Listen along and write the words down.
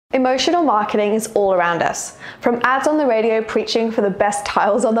Emotional marketing is all around us, from ads on the radio preaching for the best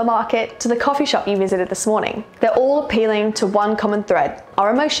tiles on the market to the coffee shop you visited this morning. They're all appealing to one common thread: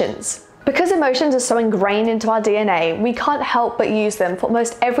 our emotions. Because emotions are so ingrained into our DNA, we can't help but use them for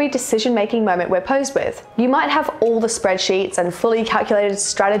almost every decision-making moment we're posed with. You might have all the spreadsheets and fully calculated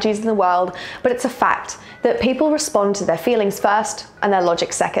strategies in the world, but it's a fact that people respond to their feelings first and their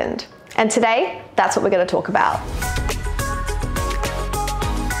logic second. And today, that's what we're going to talk about.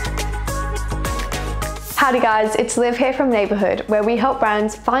 Howdy guys, it's Liv here from Neighborhood, where we help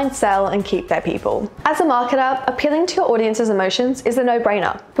brands find, sell, and keep their people. As a marketer, appealing to your audience's emotions is a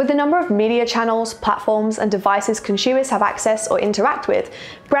no-brainer. With the number of media channels, platforms, and devices consumers have access or interact with,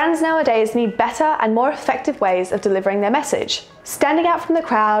 brands nowadays need better and more effective ways of delivering their message. Standing out from the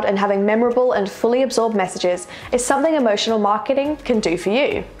crowd and having memorable and fully absorbed messages is something emotional marketing can do for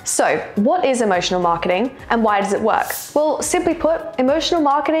you. So, what is emotional marketing and why does it work? Well, simply put, emotional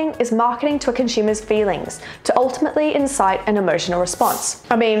marketing is marketing to a consumer's feelings to ultimately incite an emotional response.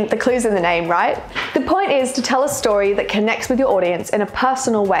 I mean, the clue's in the name, right? The point is to tell a story that connects with your audience in a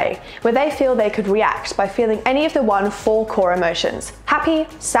personal way, where they feel they could react by feeling any of the four core emotions: happy,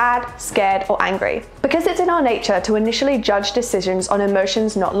 sad, scared, or angry. Because it's in our nature to initially judge decisions on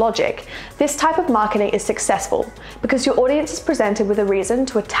emotions, not logic, this type of marketing is successful because your audience is presented with a reason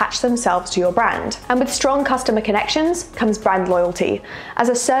to attach themselves to your brand. And with strong customer connections comes brand loyalty, as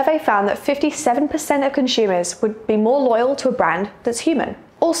a survey found that 57% of consumers would be more loyal to a brand that's human.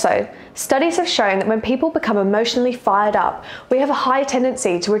 Also, studies have shown that when people become emotionally fired up, we have a high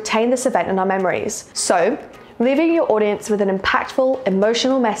tendency to retain this event in our memories. So, leaving your audience with an impactful,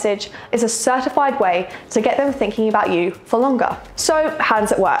 emotional message is a certified way to get them thinking about you for longer. So, how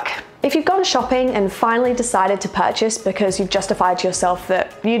does it work? If you've gone shopping and finally decided to purchase because you've justified to yourself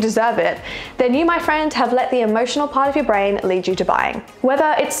that you deserve it, then you, my friend, have let the emotional part of your brain lead you to buying.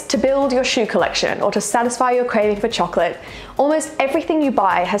 Whether it's to build your shoe collection or to satisfy your craving for chocolate, almost everything you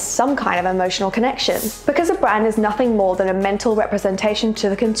buy has some kind of emotional connection. Because a brand is nothing more than a mental representation to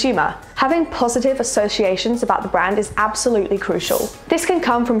the consumer, having positive associations about the brand is absolutely crucial. This can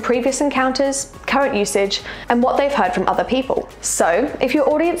come from previous encounters, current usage, and what they've heard from other people. So, if your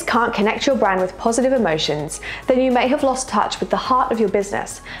audience can't connect your brand with positive emotions, then you may have lost touch with the heart of your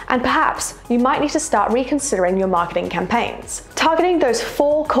business, and perhaps you might need to start reconsidering your marketing campaigns. Targeting those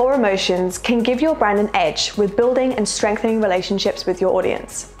four core emotions can give your brand an edge with building and strengthening relationships with your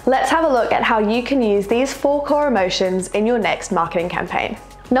audience. Let's have a look at how you can use these four core emotions in your next marketing campaign.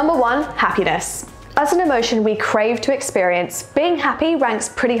 Number one, happiness. As an emotion we crave to experience, being happy ranks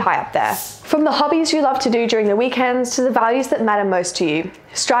pretty high up there. From the hobbies you love to do during the weekends to the values that matter most to you,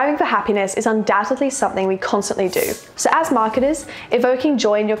 striving for happiness is undoubtedly something we constantly do. So as marketers, evoking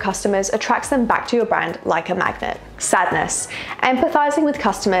joy in your customers attracts them back to your brand like a magnet. Sadness. Empathizing with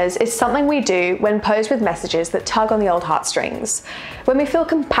customers is something we do when posed with messages that tug on the old heartstrings. When we feel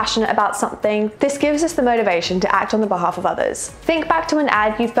compassionate about something, this gives us the motivation to act on the behalf of others. Think back to an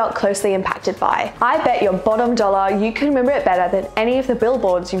ad you felt closely impacted by. I bet your bottom dollar you can remember it better than any of the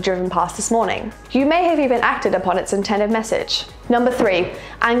billboards you've driven past this morning. You may have even acted upon its intended message. Number three,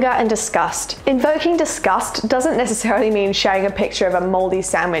 anger and disgust. Invoking disgust doesn't necessarily mean sharing a picture of a moldy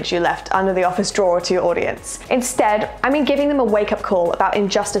sandwich you left under the office drawer to your audience. Instead, I mean giving them a wake-up call about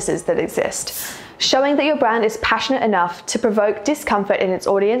injustices that exist. Showing that your brand is passionate enough to provoke discomfort in its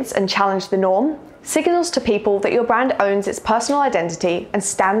audience and challenge the norm signals to people that your brand owns its personal identity and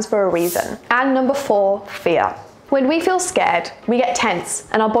stands for a reason. And number four, fear. When we feel scared, we get tense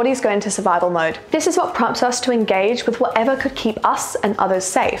and our bodies go into survival mode. This is what prompts us to engage with whatever could keep us and others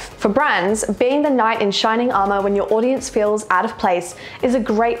safe. For brands, being the knight in shining armor when your audience feels out of place is a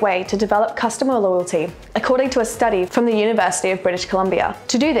great way to develop customer loyalty, according to a study from the University of British Columbia.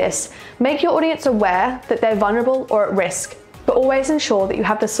 To do this, make your audience aware that they're vulnerable or at risk, but always ensure that you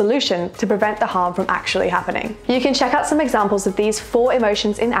have the solution to prevent the harm from actually happening. You can check out some examples of these four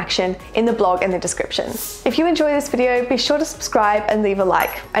emotions in action in the blog in the description. If you enjoy this video, be sure to subscribe and leave a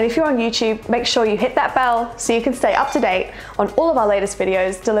like. And if you're on YouTube, make sure you hit that bell so you can stay up to date on all of our latest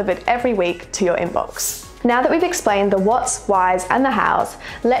videos delivered every week to your inbox. Now that we've explained the what's, whys, and the hows,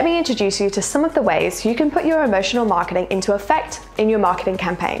 let me introduce you to some of the ways you can put your emotional marketing into effect in your marketing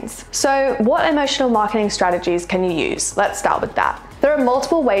campaigns. So, what emotional marketing strategies can you use? Let's start with that. There are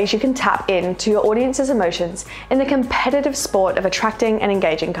multiple ways you can tap into your audience's emotions in the competitive sport of attracting and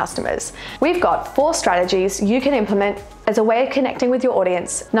engaging customers. We've got 4 strategies you can implement as a way of connecting with your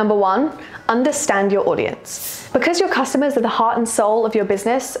audience. Number 1, understand your audience. Because your customers are the heart and soul of your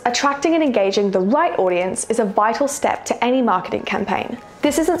business, attracting and engaging the right audience is a vital step to any marketing campaign.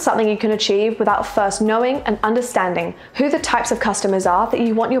 This isn't something you can achieve without first knowing and understanding who the types of customers are that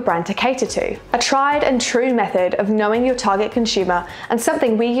you want your brand to cater to. A tried and true method of knowing your target consumer, and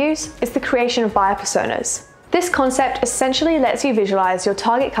something we use, is the creation of buyer personas. This concept essentially lets you visualize your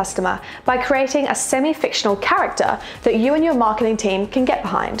target customer by creating a semi-fictional character that you and your marketing team can get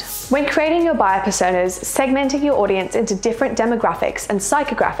behind. When creating your buyer personas, segmenting your audience into different demographics and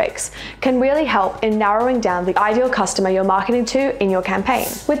psychographics can really help in narrowing down the ideal customer you're marketing to in your campaign.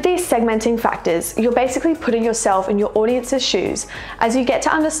 With these segmenting factors, you're basically putting yourself in your audience's shoes as you get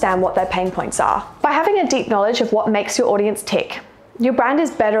to understand what their pain points are. By having a deep knowledge of what makes your audience tick, your brand is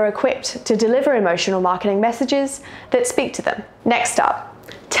better equipped to deliver emotional marketing messages that speak to them. Next up,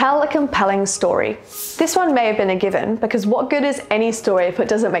 tell a compelling story. This one may have been a given, because what good is any story if it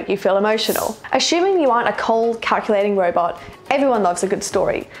doesn't make you feel emotional? Assuming you aren't a cold, calculating robot, everyone loves a good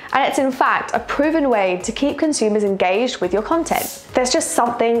story, and it's in fact a proven way to keep consumers engaged with your content. There's just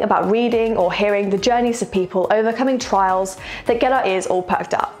something about reading or hearing the journeys of people overcoming trials that get our ears all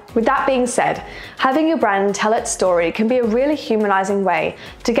perked up. With that being said, having your brand tell its story can be a really humanizing way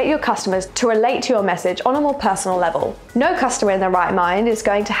to get your customers to relate to your message on a more personal level. No customer in their right mind is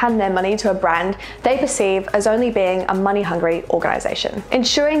going to hand their money to a brand they perceive as only being a money-hungry organization.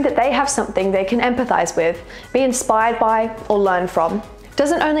 Ensuring that they have something they can empathize with, be inspired by, or learn from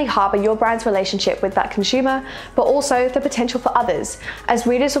doesn't only harbor your brand's relationship with that consumer, but also the potential for others, as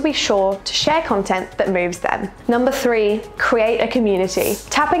readers will be sure to share content that moves them. Number 3, create a community.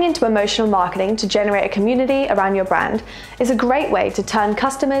 Tapping into emotional marketing to generate a community around your brand is a great way to turn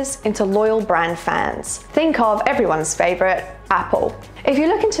customers into loyal brand fans. Think of everyone's favorite, Apple. If you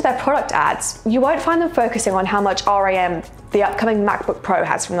look into their product ads, you won't find them focusing on how much RAM the upcoming MacBook Pro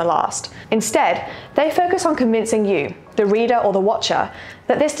has from the last. Instead, they focus on convincing you, the reader or the watcher,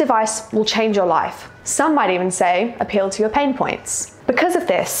 that this device will change your life. Some might even say, appeal to your pain points. Because of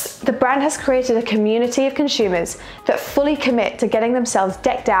this, the brand has created a community of consumers that fully commit to getting themselves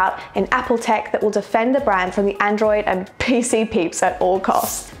decked out in Apple tech that will defend the brand from the Android and PC peeps at all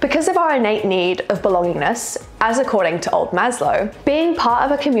costs. Because of our innate need of belongingness, as according to old Maslow, being part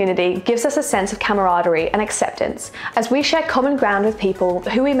of a community gives us a sense of camaraderie and acceptance, as we share common ground with people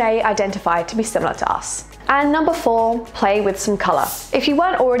who we may identify to be similar to us. And number 4, play with some color. If you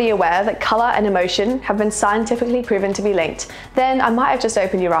weren't already aware that color and emotion have been scientifically proven to be linked, then I might have just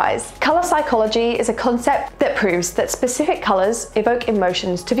opened your eyes. Color psychology is a concept that proves that specific colors evoke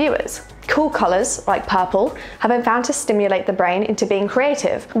emotions to viewers. Cool colors, like purple, have been found to stimulate the brain into being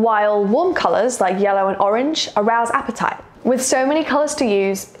creative, while warm colors, like yellow and orange, arouse appetite. With so many colors to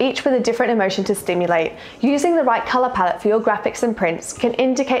use, each with a different emotion to stimulate, using the right color palette for your graphics and prints can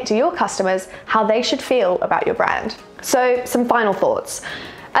indicate to your customers how they should feel about your brand. So, some final thoughts.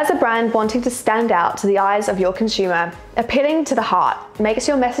 As a brand wanting to stand out to the eyes of your consumer, appealing to the heart makes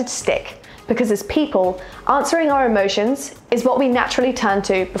your message stick, because as people, answering our emotions is what we naturally turn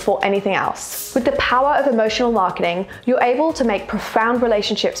to before anything else. With the power of emotional marketing, you're able to make profound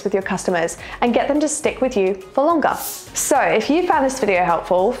relationships with your customers and get them to stick with you for longer. So if you found this video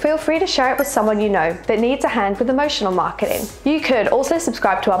helpful, feel free to share it with someone you know that needs a hand with emotional marketing. You could also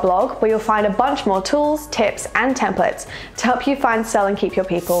subscribe to our blog, where you'll find a bunch more tools, tips, and templates to help you find, sell, and keep your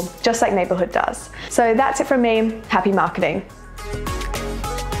people, just like Neighborhood does. So that's it from me. Happy marketing.